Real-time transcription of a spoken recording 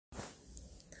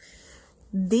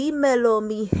Dímelo,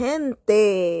 mi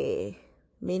gente.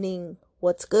 Meaning,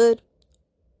 what's good?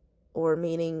 Or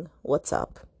meaning, what's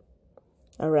up?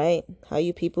 All right. How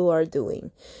you people are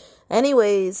doing?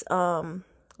 Anyways,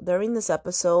 during this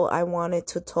episode, I wanted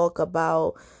to talk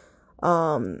about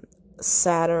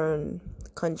Saturn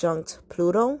conjunct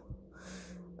Pluto.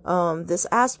 This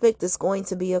aspect is going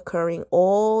to be occurring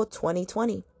all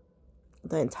 2020,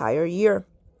 the entire year.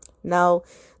 Now,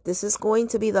 this is going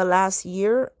to be the last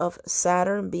year of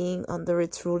Saturn being under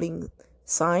its ruling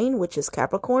sign, which is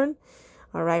Capricorn.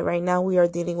 All right now we are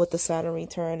dealing with the Saturn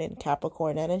return in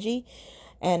Capricorn energy.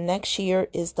 And next year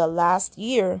is the last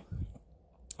year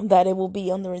that it will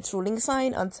be under its ruling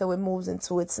sign until it moves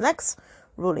into its next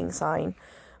ruling sign,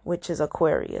 which is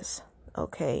Aquarius.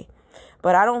 Okay.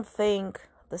 But I don't think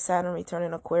the Saturn return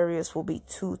in Aquarius will be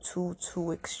too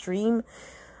extreme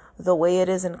the way it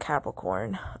is in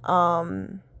Capricorn.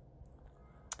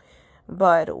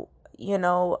 But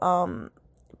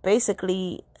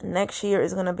basically next year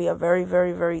is going to be a very,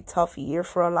 very, very tough year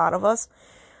for a lot of us.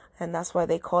 And that's why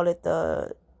they call it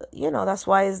that's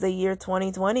why it's the year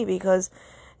 2020, because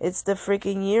it's the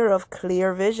freaking year of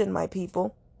clear vision, my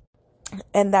people.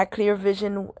 And that clear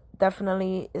vision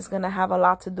definitely is going to have a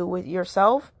lot to do with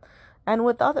yourself and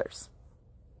with others.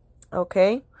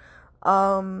 Okay?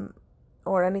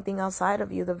 Or anything outside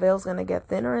of you. The veil's going to get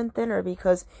thinner and thinner,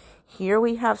 because here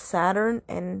we have Saturn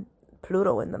and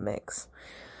Pluto in the mix.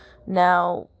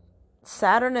 Now,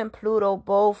 Saturn and Pluto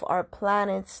both are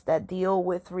planets that deal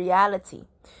with reality.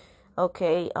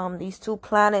 Okay, these two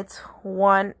planets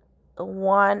want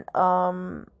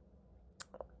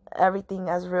everything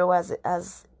as real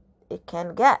as it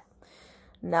can get.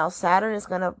 Now, Saturn is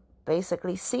going to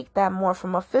basically seek that more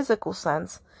from a physical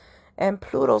sense, and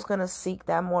Pluto's going to seek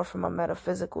that more from a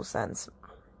metaphysical sense.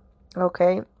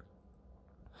 Okay?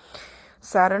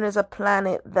 Saturn is a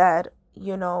planet that,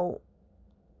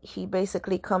 he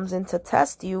basically comes in to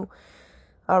test you,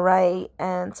 all right,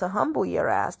 and to humble your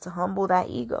ass, to humble that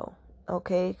ego.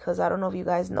 Okay? Because I don't know if you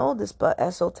guys know this, but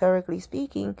esoterically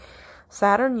speaking,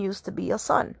 Saturn used to be a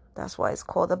sun. That's why it's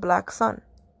called the black sun.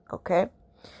 Okay?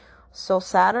 So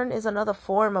Saturn is another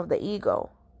form of the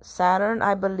ego. Saturn,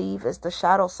 I believe, is the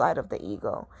shadow side of the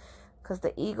ego, because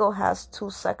the ego has two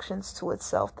sections to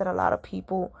itself that a lot of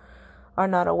people are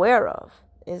not aware of.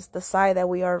 Is the side that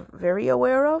we are very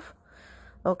aware of,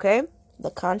 okay,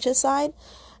 the conscious side,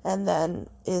 and then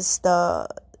there's the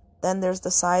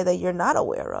side that you're not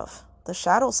aware of, the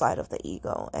shadow side of the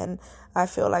ego. And I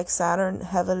feel like Saturn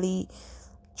heavily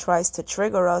tries to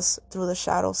trigger us through the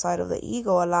shadow side of the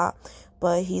ego a lot.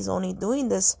 But he's only doing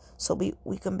this so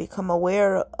we can become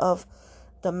aware of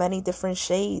the many different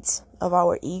shades of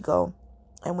our ego,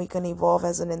 and we can evolve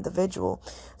as an individual.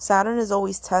 Saturn is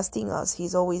always testing us.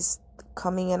 He's always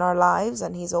coming in our lives,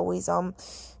 and he's always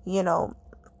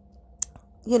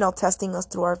testing us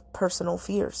through our personal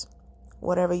fears.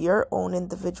 Whatever your own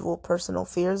individual personal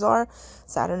fears are,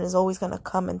 Saturn is always going to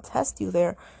come and test you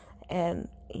there. And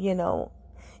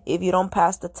if you don't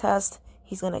pass the test,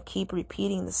 he's going to keep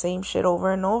repeating the same shit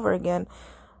over and over again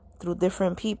through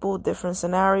different people, different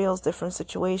scenarios, different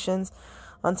situations,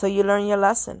 until you learn your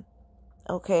lesson.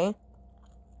 Okay?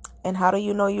 And how do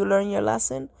you know you learn your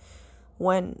lesson?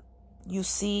 When you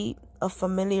see a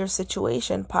familiar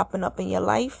situation popping up in your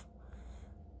life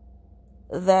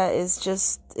that is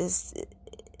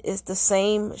the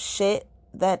same shit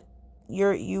that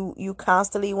you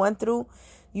constantly went through.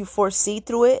 You foresee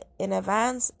through it in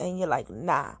advance, and you're like,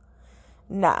 nah,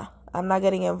 I'm not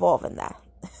getting involved in that.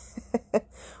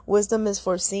 Wisdom is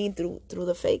foreseen through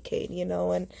the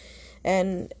facade,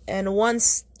 and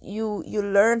once you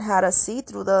learn how to see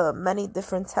through the many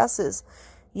different tests,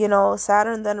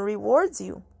 Saturn then rewards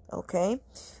you. Okay?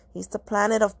 He's the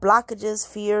planet of blockages,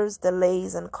 fears,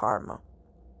 delays, and karma.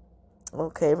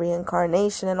 Okay,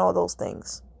 reincarnation and all those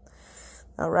things.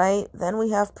 All right, then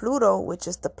we have Pluto, which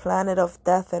is the planet of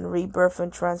death and rebirth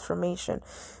and transformation.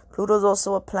 Pluto is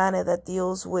also a planet that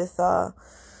deals with the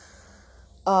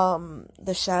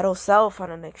shadow self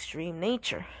on an extreme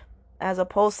nature. As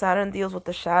opposed, Saturn deals with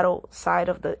the shadow side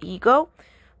of the ego.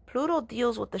 Pluto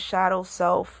deals with the shadow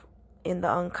self in the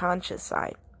unconscious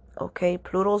side. Okay,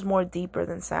 Pluto's more deeper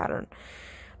than Saturn.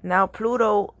 Now,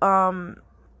 Pluto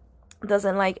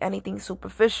doesn't like anything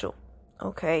superficial.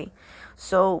 Okay,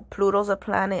 so Pluto's a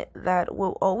planet that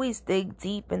will always dig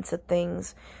deep into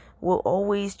things, will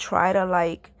always try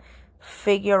to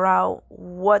figure out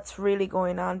what's really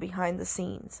going on behind the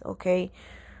scenes. Okay,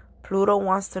 Pluto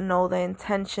wants to know the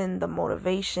intention, the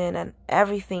motivation, and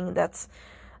everything that's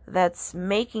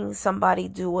making somebody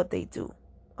do what they do.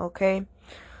 Okay,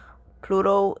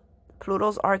 Pluto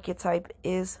Pluto's archetype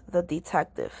is the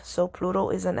detective. So Pluto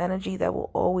is an energy that will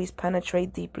always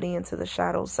penetrate deeply into the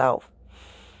shadow self.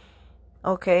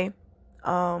 Okay.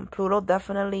 Pluto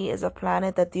definitely is a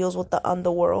planet that deals with the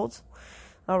underworld.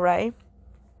 All right.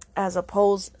 As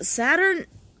opposed, Saturn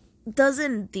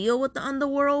doesn't deal with the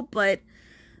underworld, but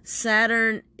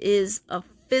Saturn is a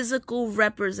physical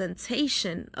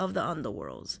representation of the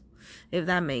underworld, if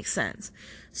that makes sense.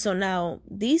 So now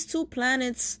these two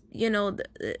planets,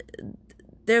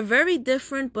 they're very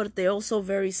different, but they're also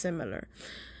very similar.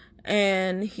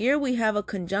 And here we have a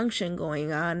conjunction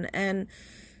going on. And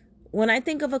when I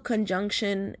think of a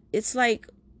conjunction, it's like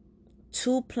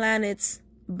two planets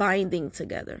binding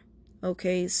together.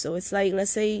 Okay, so it's like,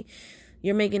 let's say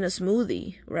you're making a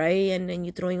smoothie, right? And then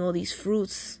you're throwing all these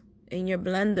fruits in your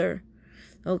blender.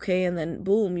 Okay, and then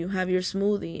boom, you have your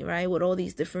smoothie, right? With all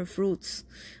these different fruits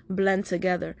blend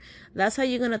together. That's how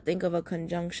you're going to think of a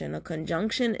conjunction. A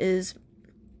conjunction is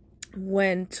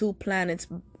when two planets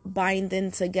bind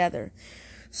in together.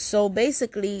 So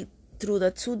basically, through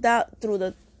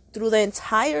the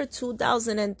entire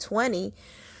 2020,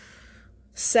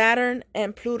 Saturn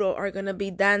and Pluto are going to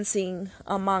be dancing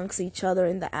amongst each other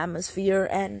in the atmosphere.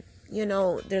 And,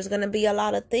 there's going to be a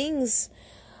lot of things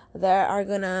that are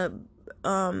going to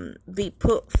be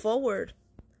put forward,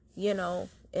 in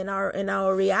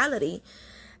our reality.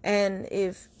 And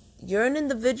if you're an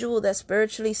individual that's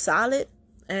spiritually solid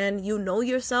and you know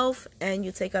yourself and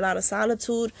you take a lot of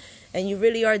solitude and you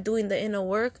really are doing the inner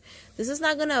work, this is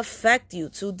not going to affect you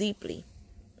too deeply.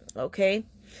 Okay?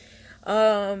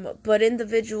 But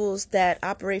individuals that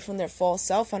operate from their false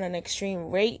self on an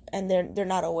extreme rate and they're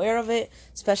not aware of it,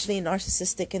 especially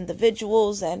narcissistic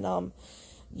individuals and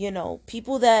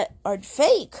people that are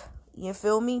fake, you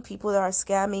feel me? People that are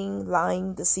scamming,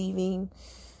 lying, deceiving,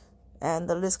 and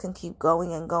the list can keep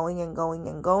going and going and going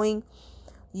and going.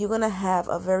 You're gonna have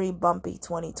a very bumpy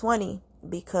 2020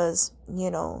 because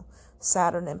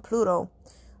Saturn and Pluto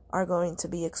are going to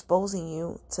be exposing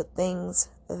you to things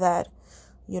that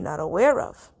you're not aware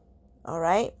of. All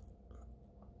right.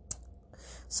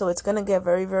 So it's going to get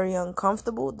very, very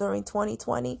uncomfortable during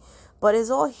 2020, but it's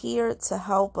all here to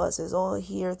help us. It's all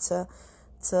here to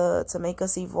make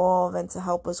us evolve and to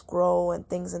help us grow and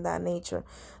things in that nature.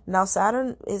 Now,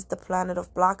 Saturn is the planet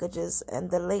of blockages and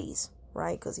delays,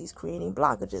 right? Because he's creating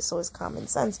blockages. So it's common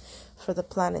sense for the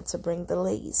planet to bring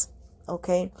delays.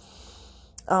 Okay.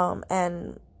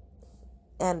 And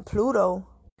Pluto,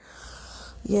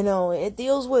 it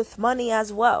deals with money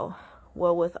as well.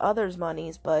 Well, with others'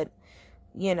 monies, but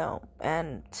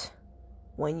and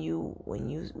when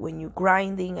you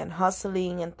grinding and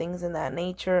hustling and things in that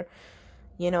nature,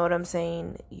 you know what I'm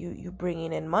saying? You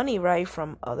bringing in money, right,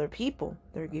 from other people.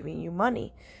 They're giving you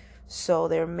money. So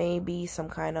there may be some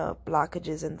kind of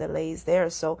blockages and delays there.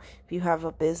 So if you have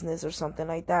a business or something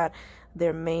like that,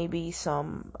 there may be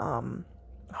some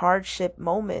hardship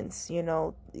moments,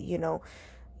 the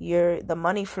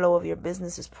money flow of your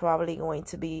business is probably going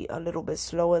to be a little bit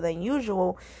slower than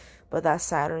usual, but that's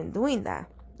Saturn doing that.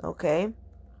 Okay.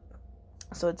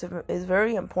 So it's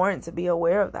very important to be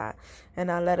aware of that and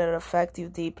not let it affect you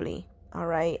deeply. All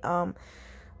right.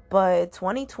 But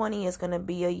 2020 is going to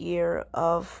be a year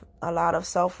of a lot of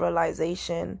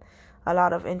self-realization, a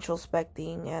lot of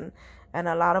introspecting, and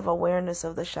a lot of awareness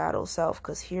of the shadow self.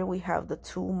 Because here we have the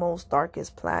two most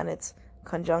darkest planets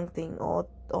conjuncting all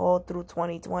through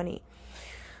 2020.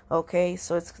 Okay,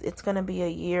 so it's going to be a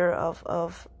year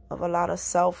of a lot of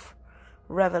self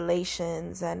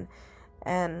revelations and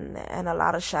a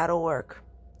lot of shadow work.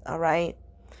 All right.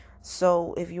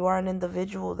 So if you are an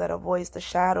individual that avoids the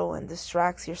shadow and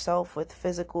distracts yourself with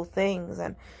physical things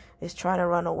and is trying to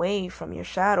run away from your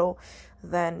shadow,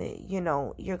 then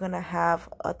you're going to have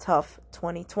a tough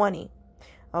 2020.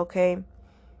 Okay?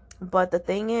 But the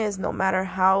thing is, no matter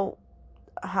how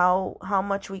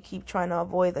much we keep trying to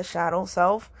avoid the shadow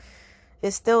self,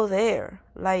 it's still there.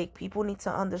 Like, people need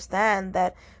to understand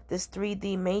that this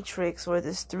 3D matrix or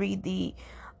this 3D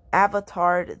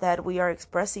avatar that we are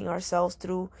expressing ourselves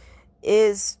through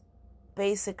is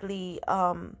basically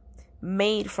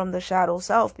made from the shadow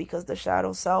self, because the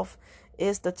shadow self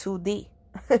is the 2D.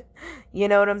 You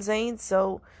know what I'm saying?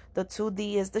 So the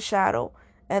 2D is the shadow,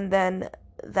 and then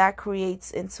that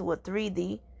creates into a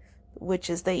 3D, which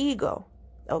is the ego.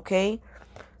 Okay?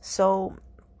 So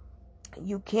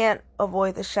you can't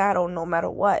avoid the shadow no matter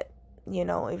what.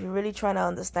 If you're really trying to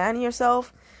understand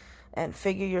yourself and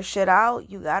figure your shit out,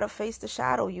 you gotta face the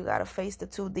shadow. You gotta face the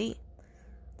 2D.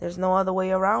 There's no other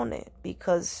way around it,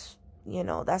 because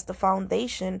that's the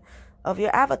foundation of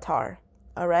your avatar.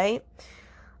 All right.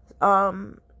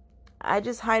 I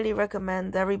just highly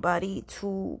recommend everybody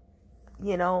to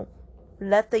you know,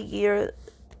 let the year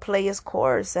play its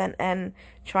course, and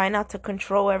try not to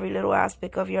control every little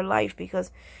aspect of your life,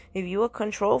 because if you're a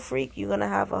control freak, you're gonna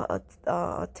have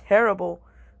a terrible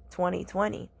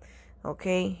 2020.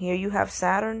 Okay, here you have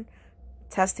Saturn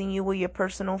testing you with your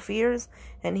personal fears,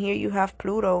 and here you have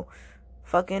Pluto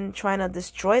fucking trying to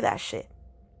destroy that shit.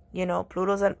 You know,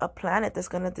 Pluto's a planet that's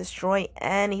gonna destroy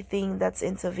anything that's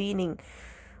intervening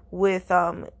with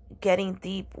getting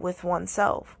deep with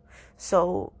oneself.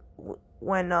 So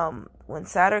when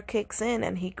Saturn kicks in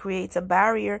and he creates a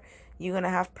barrier, you're gonna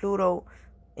have Pluto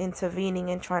intervening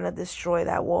and trying to destroy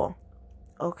that wall.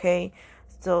 Okay,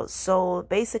 so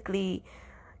basically,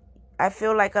 I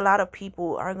feel like a lot of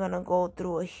people are gonna go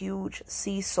through a huge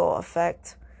seesaw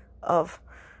effect of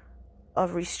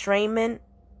restrainment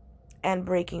and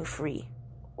breaking free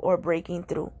or breaking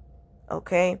through.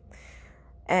 Okay,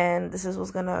 and this is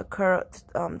what's gonna occur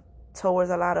towards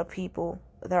a lot of people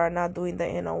that are not doing the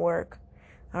inner work.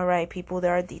 All right, people that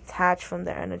are detached from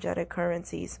their energetic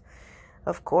currencies.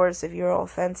 Of course, if you're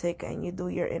authentic and you do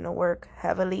your inner work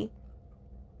heavily,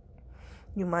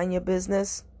 you mind your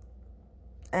business,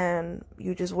 and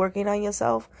you're just working on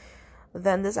yourself,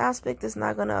 then this aspect is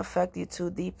not going to affect you too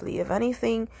deeply. If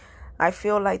anything, I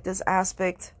feel like this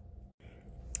aspect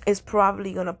is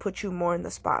probably going to put you more in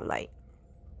the spotlight.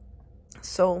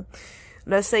 So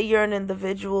let's say you're an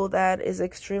individual that is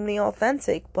extremely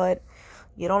authentic, but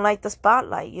you don't like the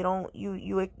spotlight.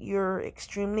 You're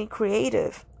extremely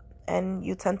creative, and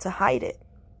you tend to hide it,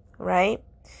 right?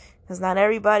 Because not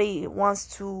everybody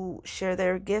wants to share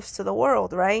their gifts to the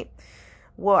world, right?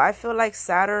 Well, I feel like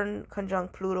Saturn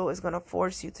conjunct Pluto is going to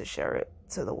force you to share it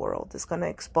to the world. It's going to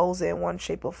expose it in one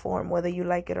shape or form, whether you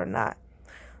like it or not.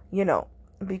 You know,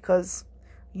 because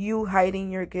you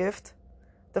hiding your gift,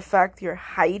 the fact you're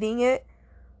hiding it,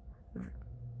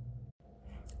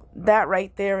 that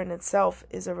right there in itself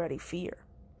is already fear.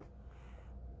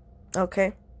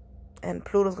 Okay? And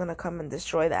Pluto's going to come and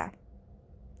destroy that.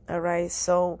 All right?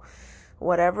 So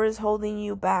whatever is holding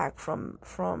you back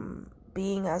from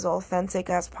being as authentic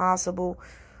as possible,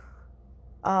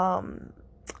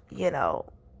 you know,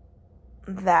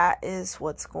 that is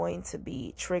what's going to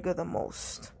be trigger the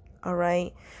most. All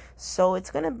right, so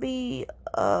it's going to be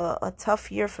a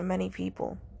tough year for many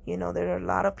people. You know, there are a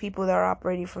lot of people that are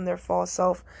operating from their false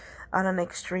self on an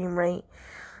extreme rate.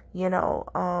 You know,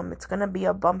 it's going to be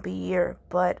a bumpy year,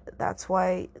 but that's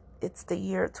why it's the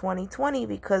year 2020,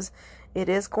 because it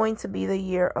is going to be the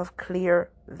year of clear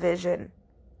vision.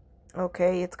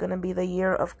 Okay, it's going to be the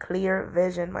year of clear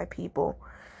vision, my people.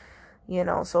 You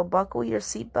know, so buckle your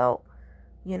seatbelt.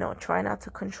 You know, try not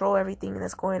to control everything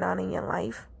that's going on in your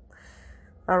life.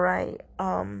 All right.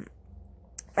 And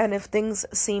if things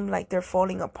seem like they're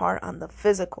falling apart on the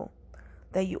physical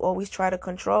that you always try to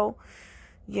control,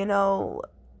 you know,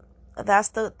 that's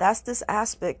this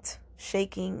aspect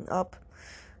shaking up,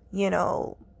 you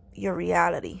know, your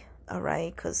reality. All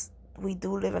right, because we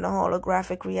do live in a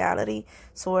holographic reality,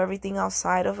 so everything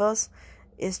outside of us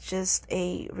is just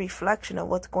a reflection of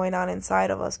what's going on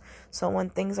inside of us. So when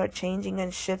things are changing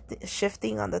and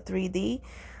shifting on the 3D,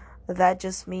 that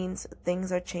just means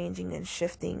things are changing and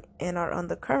shifting in our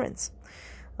undercurrents.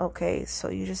 Okay, so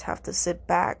you just have to sit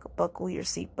back, buckle your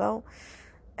seatbelt,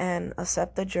 and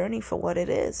accept the journey for what it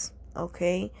is.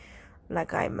 Okay,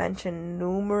 like I mentioned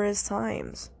numerous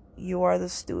times, you are the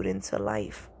student to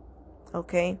life.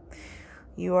 Okay,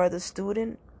 you are the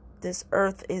student. This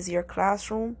earth is your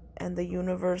classroom, and the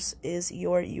universe is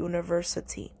your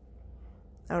university.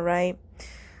 All right.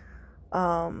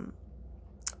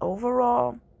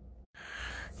 Overall,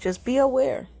 just be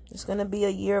aware. It's going to be a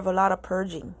year of a lot of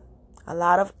purging, a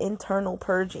lot of internal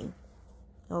purging.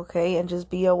 Okay, and just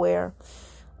be aware.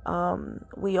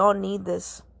 We all need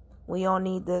this. We all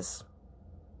need this.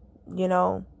 You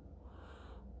know.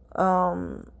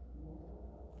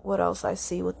 What else I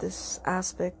see with this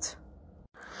aspect?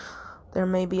 There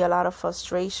may be a lot of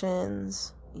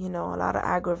frustrations, you know, a lot of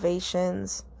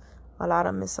aggravations, a lot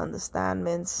of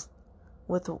misunderstandings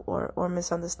with or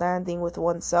misunderstanding with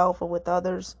oneself or with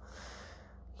others,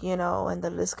 you know, and the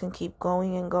list can keep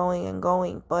going and going and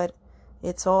going, but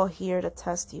it's all here to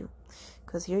test you.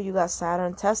 Because here you got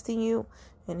Saturn testing you,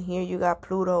 and here you got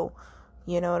Pluto,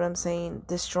 you know what I'm saying,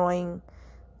 destroying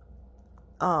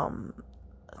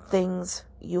things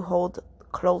you hold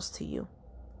close to you.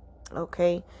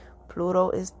 Okay,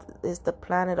 Pluto is the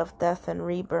planet of death and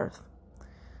rebirth.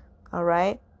 All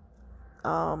right.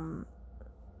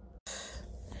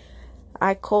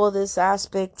 I call this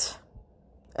aspect,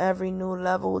 every new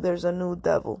level there's a new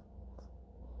devil.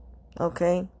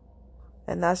 Okay,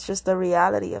 and that's just the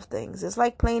reality of things. It's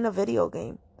like playing a video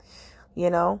game, you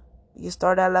know. You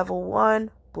start at level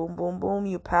 1, boom, boom, boom,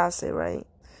 you pass it, right?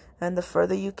 And the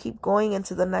further you keep going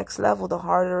into the next level, the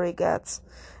harder it gets.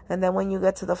 And then when you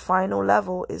get to the final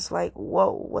level, it's like,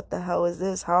 whoa, what the hell is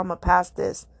this? How am I past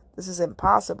this? This is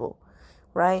impossible,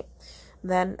 right?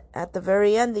 Then at the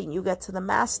very ending, you get to the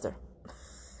master,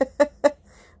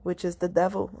 which is the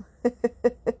devil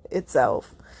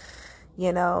itself,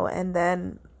 and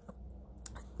then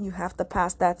you have to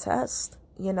pass that test,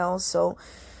 So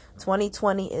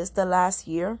 2020 is the last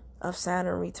year of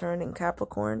Saturn return in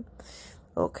Capricorn,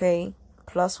 okay?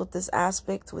 Plus with this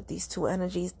aspect, with these two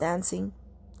energies dancing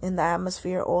in the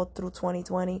atmosphere all through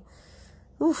 2020,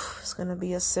 it's going to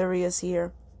be a serious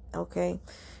year, okay?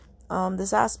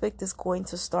 This aspect is going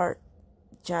to start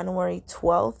January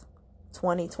 12th,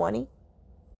 2020.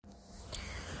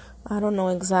 I don't know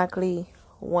exactly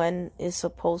when it's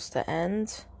supposed to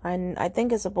end. I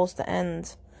think it's supposed to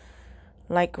end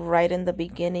like right in the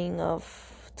beginning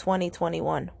of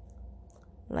 2021.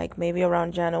 Like maybe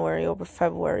around January or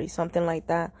February, something like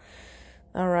that.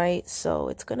 All right, so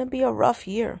it's going to be a rough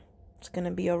year. It's going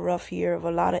to be a rough year of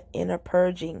a lot of inner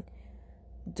purging.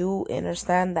 Do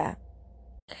understand that.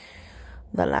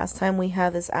 The last time we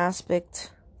had this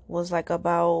aspect was like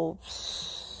about,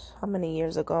 how many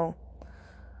years ago?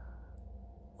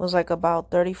 Was like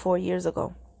about 34 years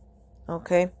ago.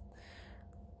 Okay?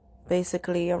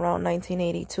 Basically around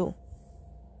 1982.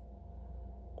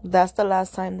 That's the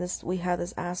last time we had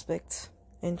this aspect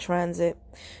in transit.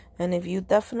 And if you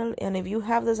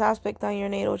have this aspect on your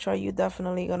natal chart, you're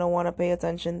definitely going to want to pay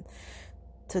attention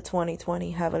to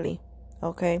 2020 heavily.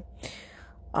 Okay?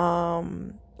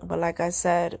 But like I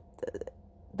said,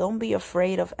 don't be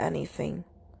afraid of anything,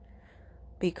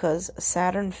 because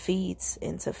Saturn feeds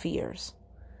into fears.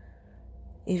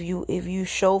 If you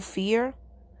show fear,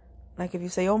 like if you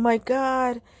say, oh my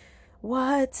God,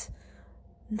 what?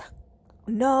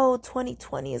 No,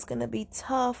 2020 is going to be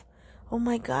tough. Oh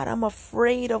my God, I'm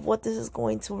afraid of what this is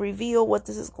going to reveal, what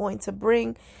this is going to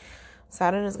bring.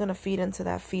 Saturn is going to feed into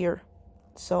that fear.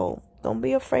 So don't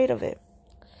be afraid of it.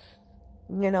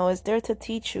 It's there to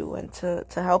teach you and to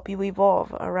help you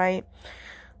evolve, all right?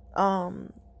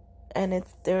 And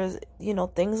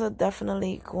things are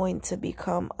definitely going to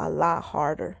become a lot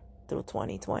harder through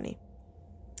 2020.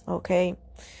 Okay?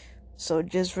 So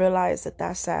just realize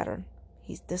that Saturn,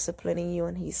 he's disciplining you,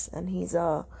 and he's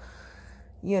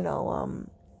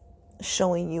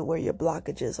showing you where your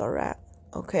blockages are at.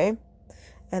 Okay?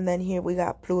 And then here we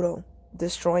got Pluto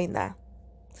destroying that.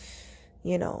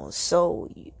 So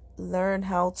learn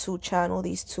how to channel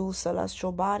these two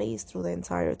celestial bodies through the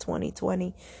entire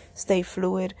 2020. Stay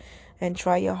fluid and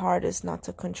try your hardest not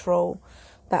to control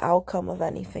the outcome of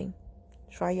anything.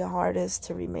 Try your hardest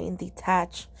to remain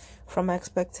detached from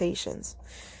expectations,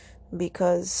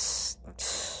 because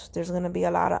there's going to be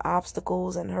a lot of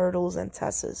obstacles and hurdles and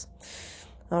tests.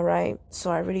 All right.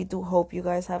 So I really do hope you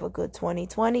guys have a good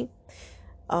 2020.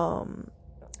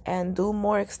 And do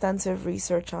more extensive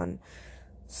research on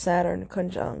Saturn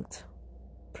conjunct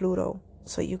Pluto,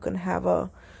 so you can have a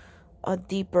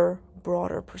deeper,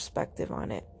 broader perspective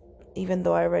on it, even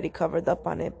though I already covered up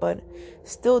on it, but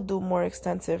still do more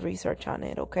extensive research on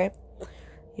it. Okay,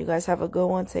 you guys have a good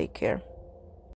one. Take care.